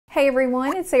Hey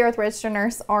everyone, it's Sarah with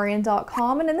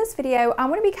registerednursern.com, and in this video I'm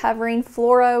going to be covering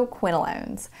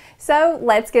fluoroquinolones. So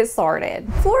let's get started.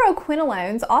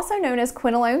 Fluoroquinolones, also known as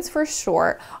quinolones for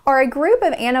short, are a group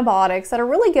of antibiotics that are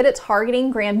really good at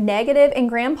targeting gram-negative and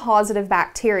gram-positive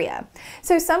bacteria.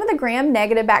 So some of the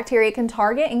gram-negative bacteria it can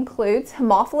target includes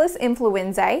Haemophilus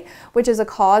influenzae, which is a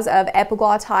cause of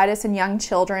epiglottitis in young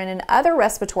children and other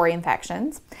respiratory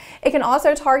infections. It can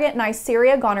also target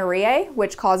Neisseria gonorrhoeae,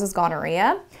 which causes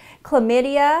gonorrhea,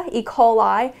 Chlamydia, E.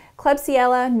 coli,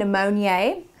 Klebsiella,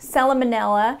 pneumoniae,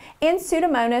 Salmonella, and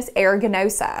Pseudomonas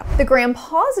aeruginosa. The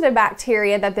gram-positive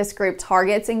bacteria that this group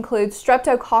targets includes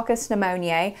Streptococcus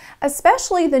pneumoniae,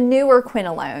 especially the newer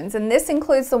quinolones, and this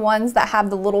includes the ones that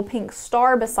have the little pink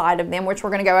star beside of them, which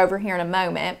we're going to go over here in a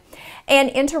moment,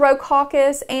 and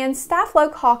Enterococcus and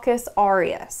Staphylococcus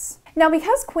aureus. Now,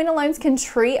 because quinolones can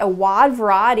treat a wide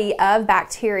variety of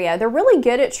bacteria, they're really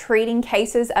good at treating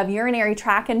cases of urinary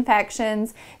tract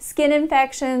infections, skin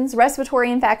infections, respiratory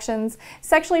infections,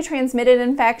 sexually transmitted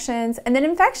infections, and then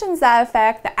infections that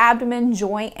affect the abdomen,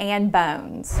 joint, and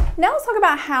bones. Now let's talk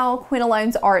about how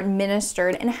quinolones are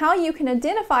administered and how you can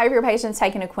identify if your patient's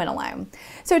taking a quinolone.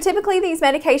 So typically these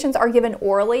medications are given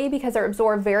orally because they're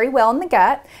absorbed very well in the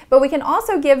gut, but we can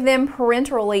also give them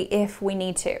parenterally if we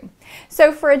need to.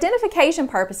 So for identification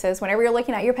purposes, whenever you're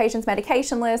looking at your patient's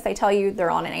medication list, they tell you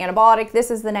they're on an antibiotic, this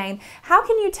is the name. How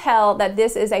can you tell that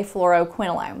this is a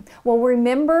fluoroquinolone? Well,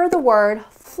 remember the word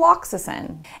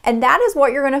floxacin, and that is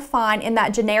what you're going to find in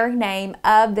that generic name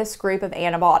of this group of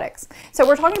antibiotics. So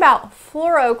we're talking about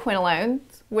fluoroquinolones,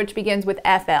 which begins with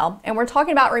FL, and we're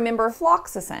talking about, remember,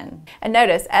 floxacin. And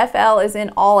notice, FL is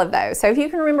in all of those. So if you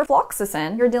can remember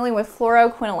floxacin, you're dealing with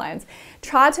fluoroquinolones.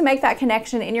 Try to make that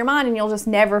connection in your mind and you'll just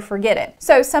never forget it.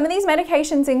 So some of these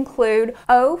medications include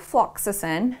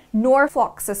ofloxacin,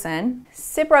 norfloxacin,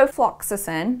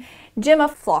 ciprofloxacin,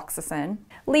 gemciprofloxacin,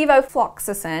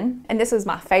 levofloxacin, and this is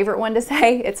my favorite one to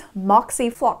say, it's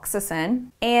moxifloxacin,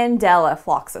 and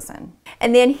delafloxacin.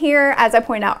 And then here, as I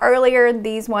pointed out earlier,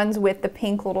 these ones with the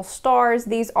pink little stars,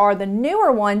 these are the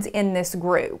newer ones in this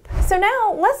group. So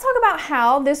now let's talk about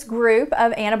how this group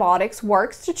of antibiotics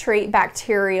works to treat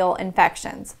bacterial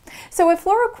infections. So with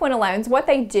fluoroquinolones, what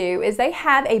they do is they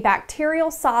have a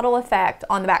bactericidal effect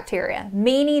on the bacteria,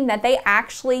 meaning that they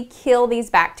actually kill these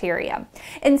bacteria.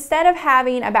 Instead of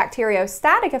having a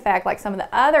bacteriostatic effect like some of the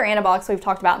other antibiotics we've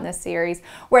talked about in this series,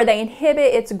 where they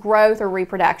inhibit its growth or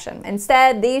reproduction.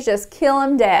 Instead, these just kill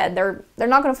them dead. They're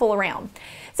not going to fool around.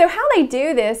 So how they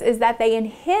do this is that they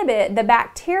inhibit the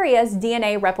bacteria's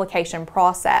DNA replication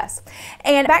process.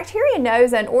 And bacteria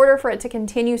knows that in order for it to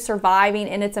continue surviving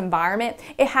in its environment,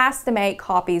 it has to make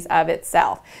copies of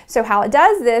itself. So how it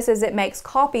does this is it makes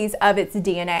copies of its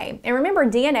DNA. And remember,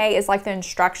 DNA is like the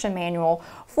instruction manual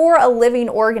for a living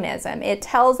organism. It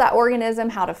tells that organism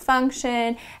how to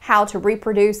function, how to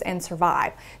reproduce and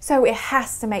survive. So it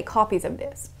has to make copies of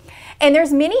this. And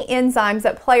there's many enzymes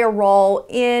that play a role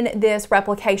in this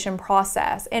replication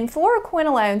process. And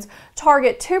fluoroquinolones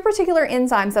target two particular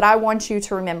enzymes that I want you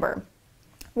to remember.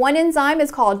 One enzyme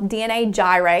is called DNA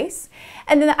gyrase,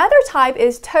 and then the other type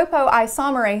is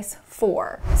Topoisomerase IV.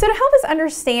 So to help us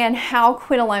understand how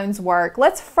quinolones work,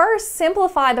 let's first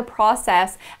simplify the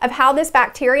process of how this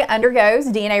bacteria undergoes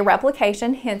DNA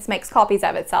replication, hence makes copies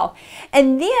of itself,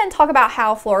 and then talk about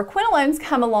how fluoroquinolones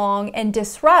come along and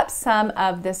disrupt some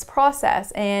of this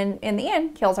process and in the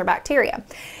end kills our bacteria.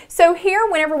 So here,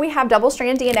 whenever we have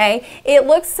double-strand DNA, it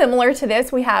looks similar to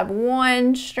this. We have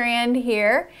one strand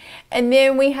here, and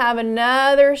then we have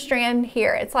another strand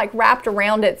here. It's like wrapped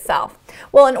around itself.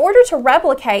 Well, in order to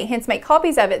replicate, hence make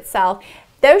copies of itself,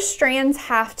 those strands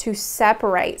have to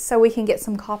separate so we can get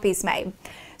some copies made.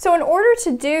 So in order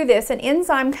to do this, an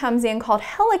enzyme comes in called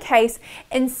helicase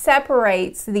and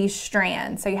separates these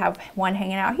strands. So you have one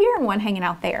hanging out here and one hanging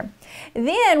out there.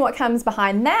 Then what comes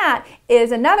behind that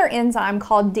is another enzyme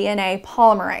called DNA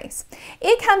polymerase.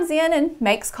 It comes in and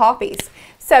makes copies.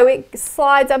 So it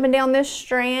slides up and down this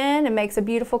strand and makes a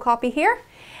beautiful copy here,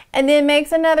 and then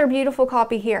makes another beautiful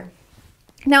copy here.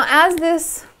 Now, as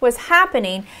this was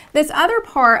happening, this other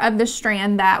part of the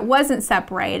strand that wasn't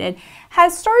separated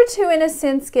has started to, in a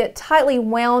sense, get tightly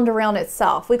wound around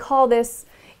itself. We call this,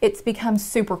 it's become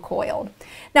supercoiled.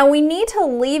 Now, we need to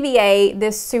alleviate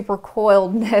this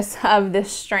supercoiledness of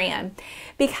this strand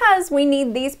because we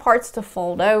need these parts to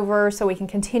fold over so we can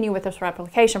continue with this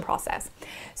replication process.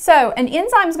 So an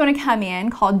enzyme is going to come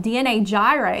in called DNA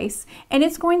gyrase, and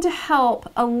it's going to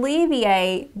help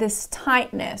alleviate this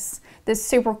tightness, this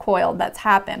supercoil that's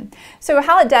happened. So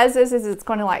how it does this is it's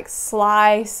going to like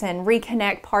slice and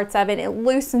reconnect parts of it. It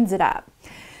loosens it up.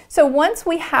 So once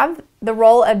we have the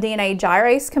role of DNA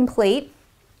gyrase complete,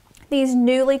 these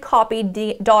newly copied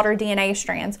daughter DNA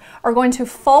strands are going to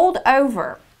fold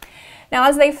over. Now,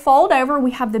 as they fold over,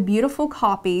 we have the beautiful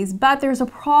copies, but there's a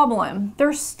problem.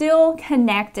 They're still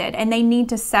connected and they need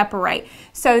to separate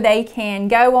so they can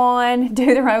go on, do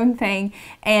their own thing,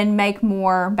 and make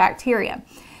more bacteria.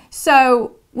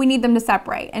 So we need them to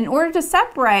separate. In order to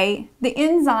separate, the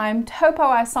enzyme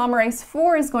Topoisomerase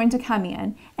IV is going to come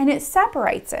in and it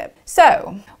separates it.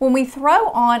 So when we throw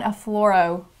on a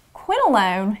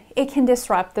fluoroquinolone, it can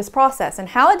disrupt this process. And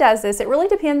how it does this, it really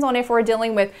depends on if we're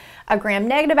dealing with a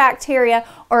gram-negative bacteria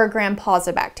or a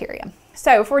gram-positive bacteria.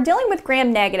 So if we're dealing with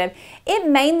gram-negative, it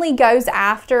mainly goes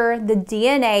after the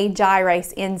DNA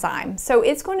gyrase enzyme. So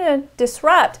it's going to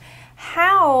disrupt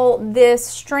how this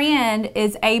strand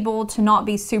is able to not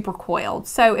be supercoiled.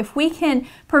 So if we can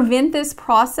prevent this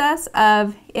process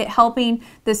of it helping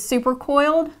the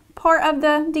supercoiled part of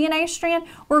the DNA strand,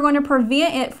 we're going to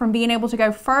prevent it from being able to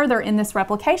go further in this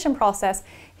replication process,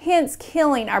 hence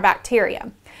killing our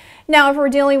bacteria. Now, if we're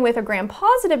dealing with a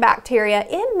gram-positive bacteria,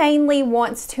 it mainly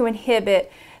wants to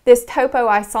inhibit this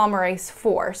topoisomerase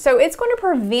IV. So it's going to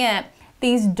prevent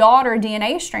these daughter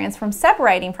DNA strands from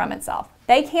separating from itself.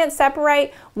 They can't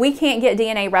separate, we can't get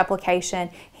DNA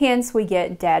replication, hence we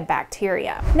get dead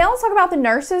bacteria. Now let's talk about the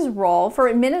nurse's role for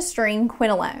administering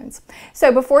quinolones.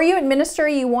 So before you administer,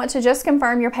 you want to just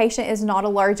confirm your patient is not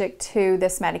allergic to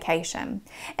this medication.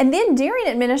 And then during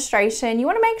administration, you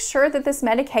want to make sure that this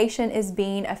medication is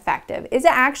being effective. Is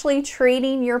it actually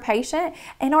treating your patient,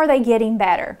 and are they getting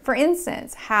better? For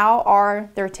instance, how are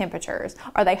their temperatures?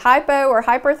 Are they hypo or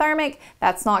hyperthermic?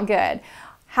 That's not good.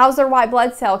 How's their white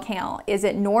blood cell count? Is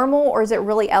it normal or is it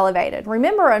really elevated?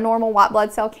 Remember, a normal white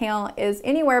blood cell count is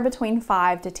anywhere between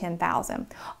 5 to 10,000.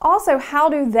 Also, how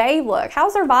do they look?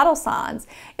 How's their vital signs?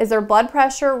 Is their blood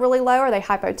pressure really low? Are they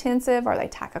hypotensive? Are they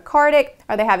tachycardic?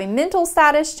 Are they having mental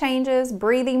status changes,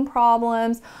 breathing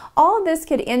problems? All of this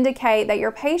could indicate that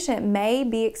your patient may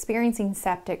be experiencing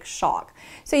septic shock.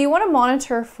 So you want to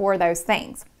monitor for those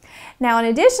things. Now, in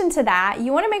addition to that,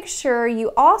 you want to make sure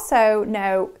you also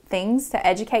know things to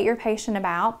educate your patient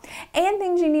about and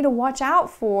things you need to watch out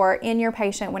for in your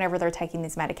patient whenever they're taking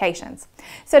these medications.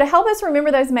 So to help us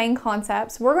remember those main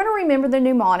concepts, we're going to remember the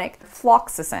mnemonic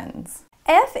floxacins.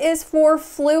 F is for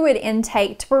fluid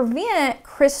intake to prevent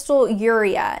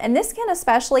crystalluria, and this can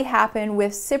especially happen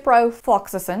with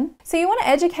ciprofloxacin. So you want to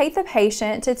educate the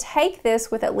patient to take this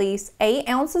with at least 8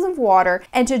 ounces of water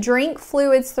and to drink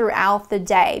fluids throughout the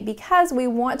day, because we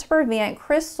want to prevent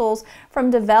crystals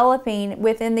from developing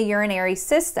within the urinary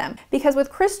system. Because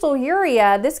with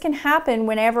crystalluria, this can happen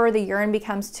whenever the urine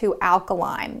becomes too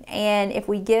alkaline, and if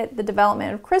we get the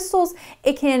development of crystals,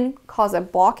 it can cause a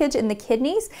blockage in the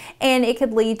kidneys and it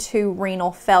could lead to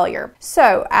renal failure.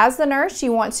 So as the nurse,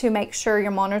 you want to make sure you're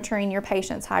monitoring your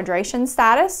patient's hydration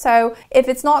status. So if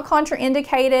it's not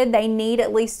contraindicated, they need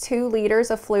at least 2 liters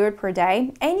of fluid per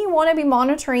day, and you want to be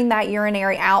monitoring that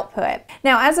urinary output.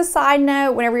 Now, as a side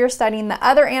note, whenever you're studying the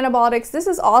other antibiotics, this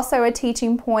is also a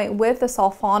teaching point with the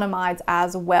sulfonamides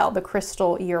as well, the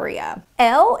crystalluria.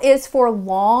 L is for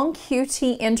long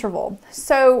QT interval.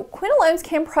 So quinolones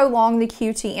can prolong the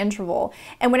QT interval,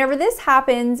 and whenever this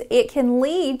happens, it can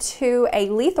lead to a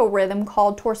lethal rhythm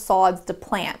called torsades de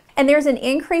plant. And there's an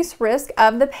increased risk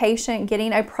of the patient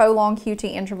getting a prolonged QT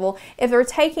interval if they're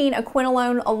taking a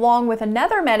quinolone along with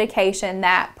another medication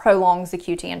that prolongs the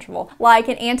QT interval, like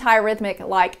an antiarrhythmic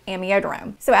like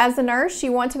amiodarone. So as the nurse,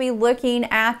 you want to be looking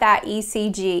at that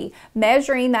ECG,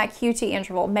 measuring that QT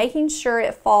interval, making sure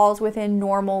it falls within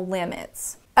normal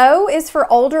limits. O is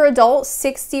for older adults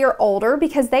 60 or older,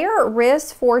 because they are at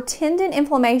risk for tendon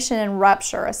inflammation and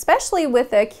rupture, especially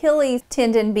with the Achilles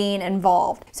tendon being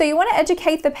involved. So you want to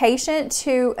educate the patient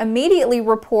to immediately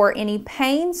report any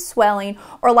pain, swelling,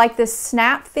 or like this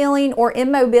snap feeling or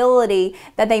immobility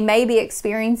that they may be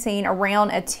experiencing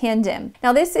around a tendon.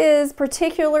 Now, this is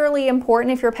particularly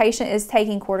important if your patient is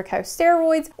taking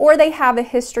corticosteroids or they have a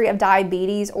history of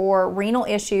diabetes or renal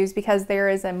issues, because there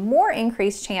is a more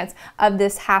increased chance of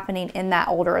this happening in that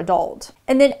older adult.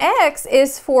 And then X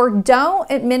is for don't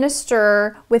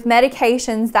administer with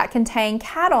medications that contain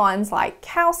cations like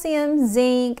calcium,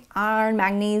 zinc, iron,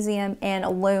 magnesium, and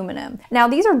aluminum. Now,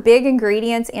 these are big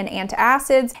ingredients in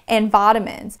antacids and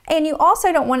vitamins. And you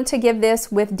also don't want to give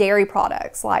this with dairy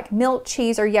products like milk,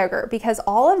 cheese, or yogurt, because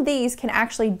all of these can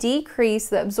actually decrease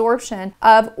the absorption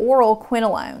of oral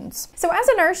quinolones. So as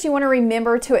a nurse, you want to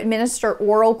remember to administer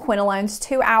oral quinolones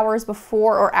 2 hours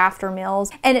before or after meals,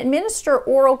 and administer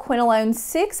oral quinolones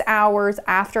 6 hours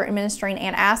after administering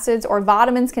antacids or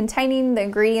vitamins containing the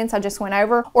ingredients I just went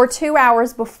over, or 2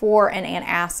 hours before an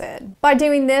antacid. By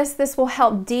doing this will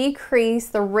help decrease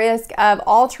the risk of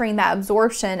altering that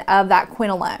absorption of that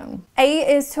quinolone. A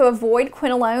is to avoid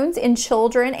quinolones in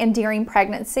children and during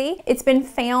pregnancy. It's been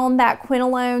found that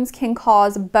quinolones can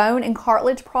cause bone and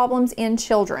cartilage problems in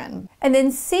children. And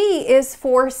then C is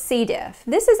for C. diff.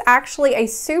 This is actually a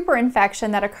super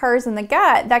infection that occurs in the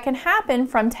gut that can happen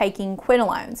from taking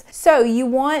quinolones. So you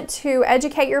want to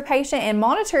educate your patient and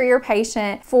monitor your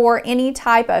patient for any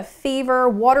type of fever,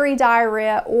 watery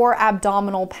diarrhea, or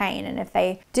abdominal pain. And if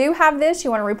they do have this,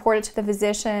 you want to report it to the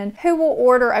physician, who will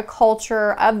order a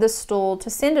culture of the stool to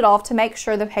send it off to make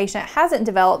sure the patient hasn't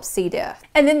developed C. diff.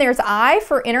 And then there's I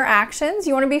for interactions.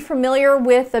 You want to be familiar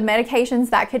with the medications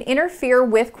that could interfere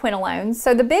with quinolones.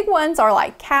 So the big ones are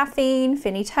like caffeine,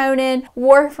 phenytonin,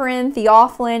 warfarin,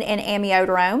 theophylline, and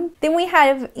amiodarone. Then we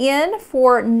have N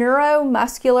for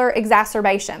neuromuscular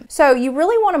exacerbation. So you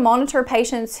really want to monitor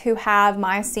patients who have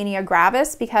myasthenia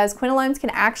gravis because quinolones can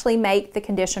actually make the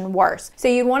condition worse. So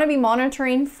you'd want to be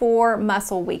monitoring for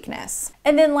muscle weakness.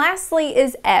 And then lastly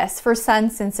is S for sun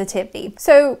sensitivity.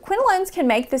 So quinolones can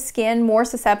make the skin more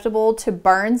susceptible to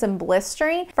burns and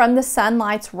blistering from the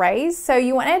sunlight's rays. So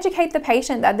you want to educate the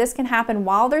patient that this can happen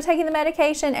while they're taking the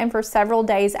medication and for several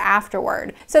days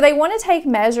afterward. So they want to take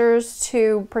measures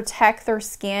to protect their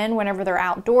skin whenever they're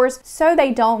outdoors so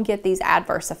they don't get these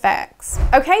adverse effects.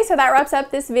 Okay, so that wraps up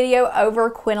this video over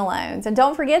quinolones. And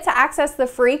don't forget to access the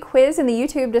free quiz in the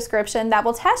YouTube description that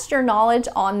will test your knowledge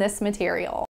on this material.